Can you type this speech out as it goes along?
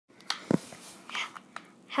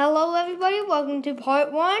Hello everybody, welcome to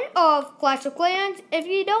part 1 of Clash of Clans. If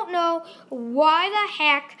you don't know why the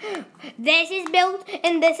heck this is built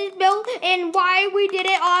and this is built and why we did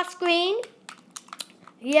it off screen,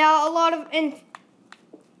 yeah, a lot of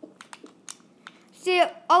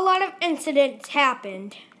incidents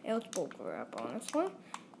happened. Let's bull crap on this one.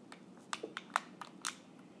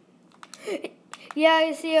 Yeah,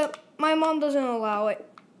 you see, my mom doesn't allow it.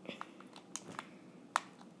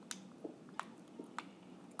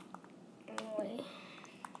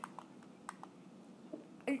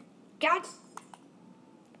 God.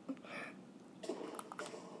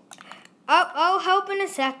 I'll help in a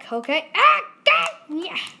sec, okay? Ah, God,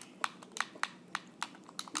 yeah.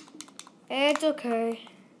 It's okay.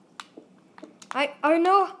 I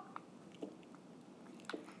know.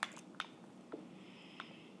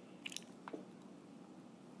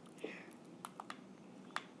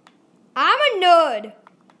 I'm a nerd.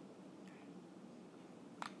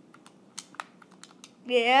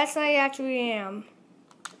 Yes, I actually am.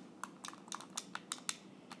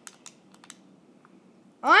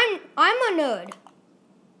 I'm a nerd.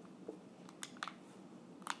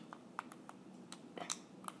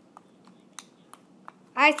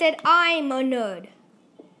 I said I'm a nerd.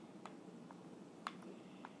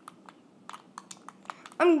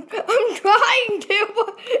 I'm trying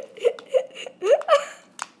to.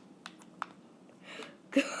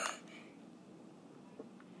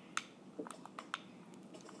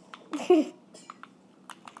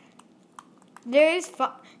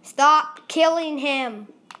 Stop killing him.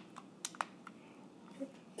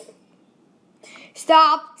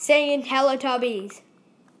 Stop saying Teletubbies.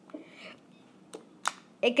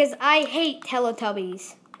 Because I hate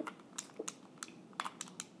Teletubbies.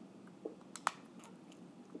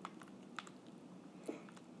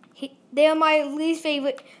 They're my least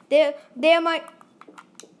favorite. They're my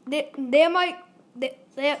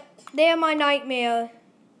nightmare.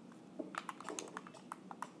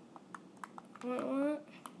 What?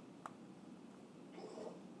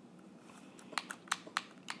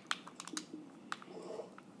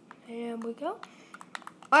 There we go.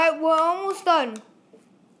 Alright, we're almost done.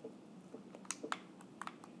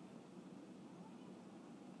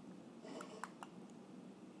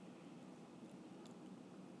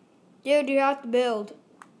 Dude, you have to build.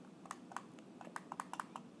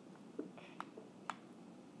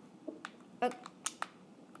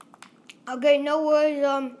 Okay, no worries,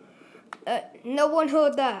 no one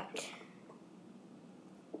heard that.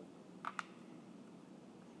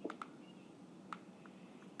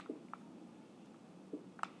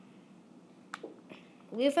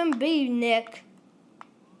 Leave him be, Nick.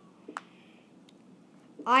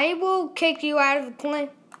 I will kick you out of the clan.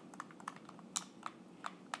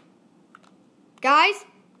 Guys,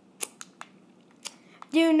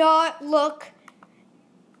 do not look.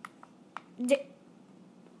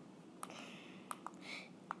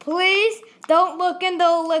 Please don't look in the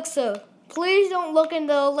elixir. Please don't look in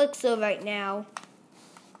the elixir right now.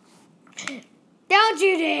 Don't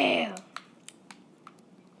you dare!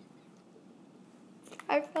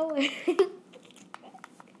 I fell in.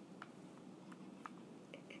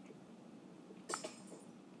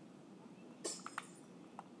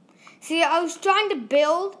 See, I was trying to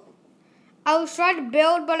build,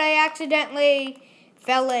 but I accidentally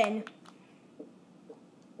fell in.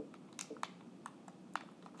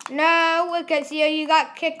 No, because here you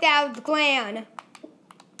got kicked out of the clan.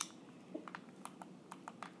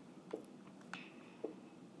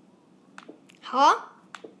 Huh?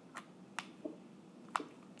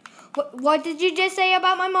 What did you just say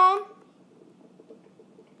about my mom?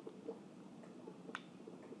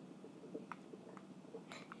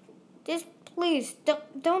 Just please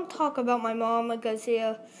don't talk about my mom because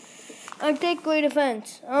here I take great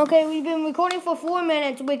offense. Okay, we've been recording for 4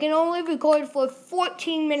 minutes. We can only record for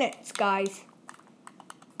 14 minutes, guys.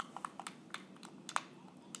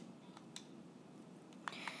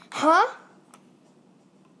 Huh?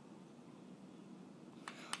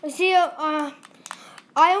 See,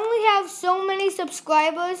 I only have so many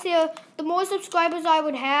subscribers here. The more subscribers I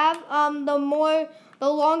would have, the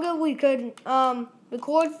longer we could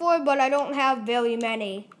record for, but I don't have very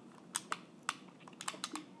many.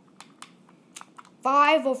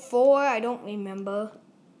 5 or 4, I don't remember.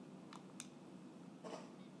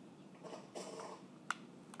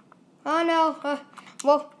 Oh no,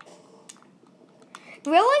 well,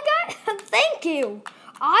 really guys? Thank you.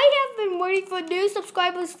 I have been waiting for new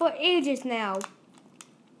subscribers for ages now.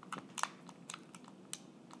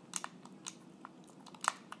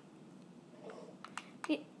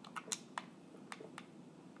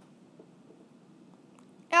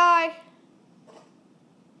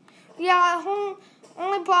 Yeah,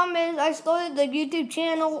 Only problem is I started the YouTube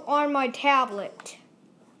channel on my tablet.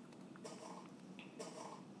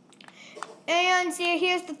 And see,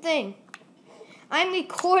 here's the thing. I'm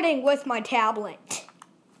recording with my tablet.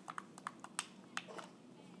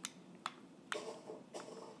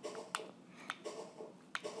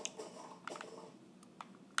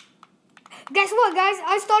 Guess what, guys?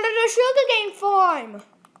 I started a sugarcane farm.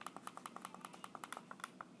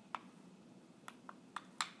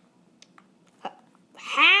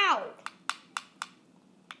 How?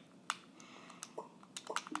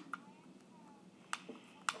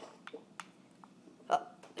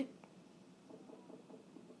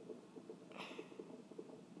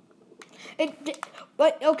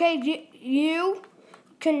 But okay, you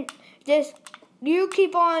can just you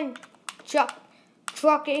keep on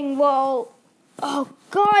trucking. Well, oh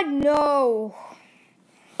God, no.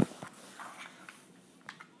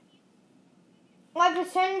 My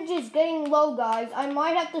percentage is getting low, guys. I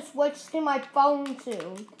might have to switch to my phone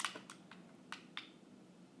soon.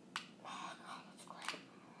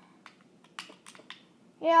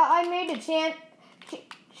 Yeah, I made a chest.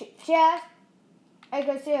 I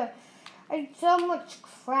guess, yeah. I had so much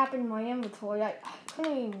crap in my inventory. I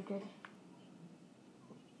couldn't even get it.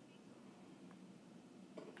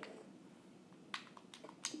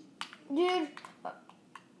 Dude.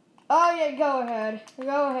 Oh, yeah, go ahead.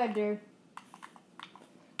 Go ahead, dude.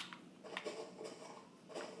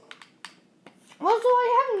 Also,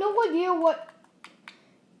 I have no idea what,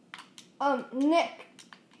 Nick.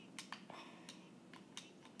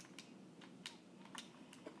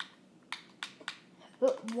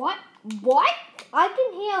 What? What? I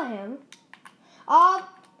can hear him. I'll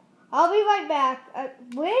be right back.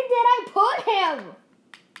 Where did I put him?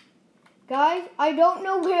 Guys, I don't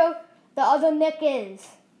know where the other Nick is.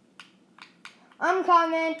 I'm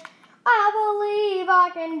coming. I believe I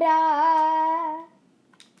can die.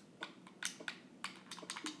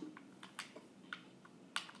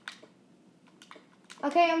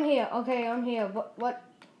 Okay, I'm here. Okay, I'm here. What?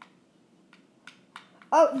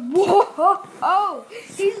 Oh, whoa! Oh,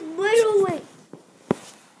 he's literally.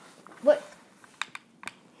 What?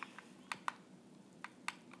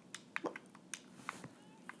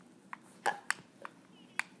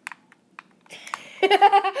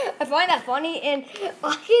 I find that funny, and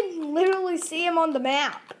I can literally see him on the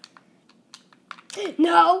map.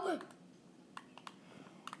 No.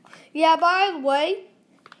 Yeah, by the way,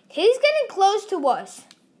 he's getting close to us.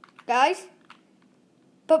 Guys,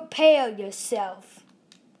 prepare yourself.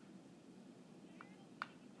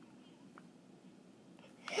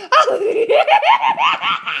 Oh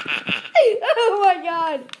my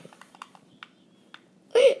God.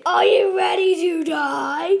 Are you ready to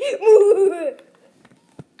die?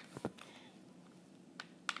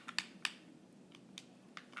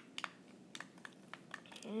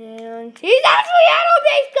 And he's actually at our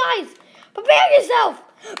base, guys. Prepare yourself.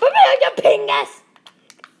 Prepare your pingus.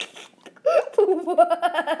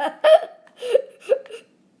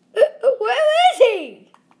 Where is he?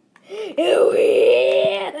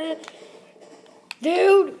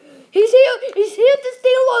 Dude, he's here. He's here to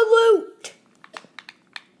steal our loot.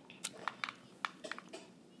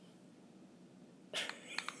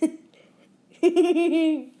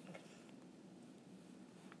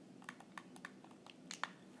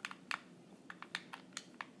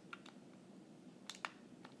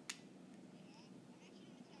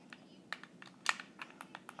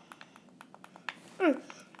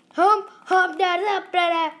 Hump, hump, da da da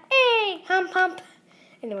da. Hey, hump, hump.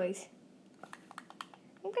 Anyways,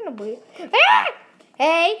 I'm gonna bleed. Ah!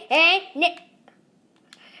 Hey, Nick.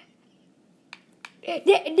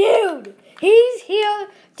 Dude, he's here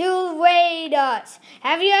to raid us.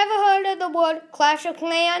 Have you ever heard of the word Clash of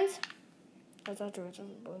Clans? This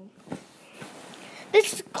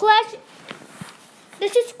is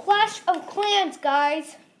Clash of Clans,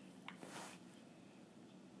 guys.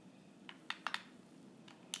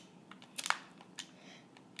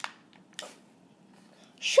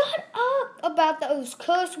 Shut up about those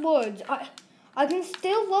curse words. I can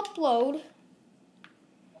still upload.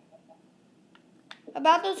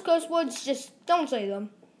 About those curse words, just don't say them,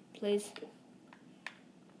 please.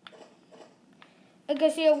 I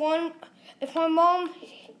guess if my mom.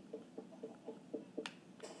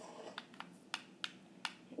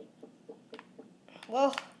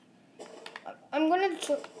 Well, I'm gonna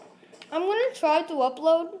try to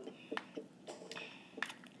upload.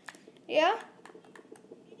 Yeah.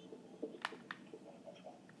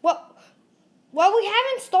 Well, we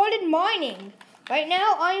haven't started mining. Right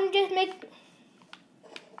now, I am just making.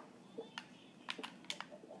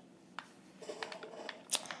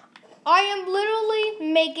 I am literally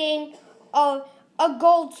making a a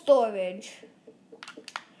gold storage.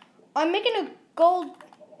 I'm making a gold.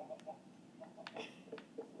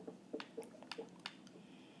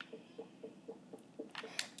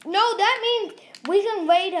 No, that means we can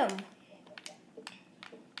raid him.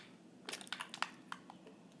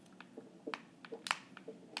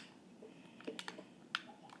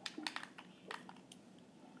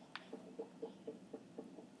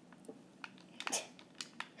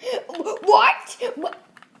 What?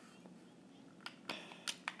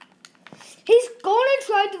 He's gonna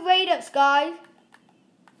try to raid us, guys.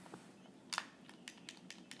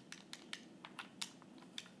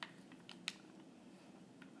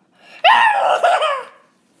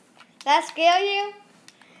 That scare you?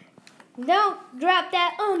 Don't drop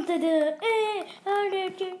that onto the.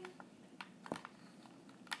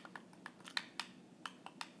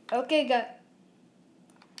 Okay, go.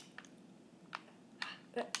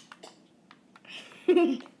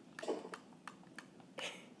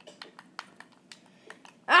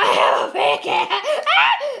 I have a big cat.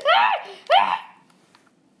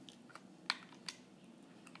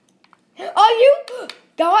 Are you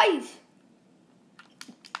guys?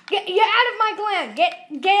 Get out of my clan. Get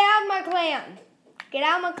out of my clan. Get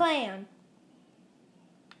out of my clan.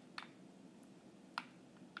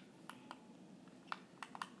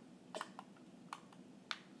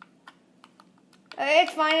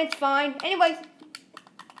 It's fine. It's fine. Anyways.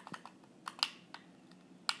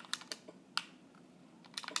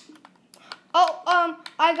 Oh,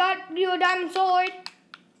 I got you a diamond sword.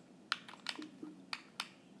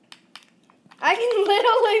 I can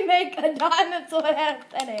literally make a diamond sword out of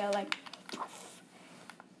thin air, like.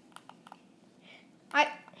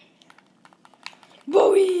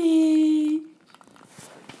 Bowie!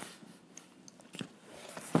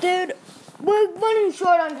 Dude, we're running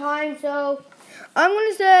short on time, so I'm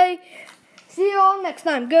gonna say see you all next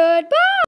time. Goodbye!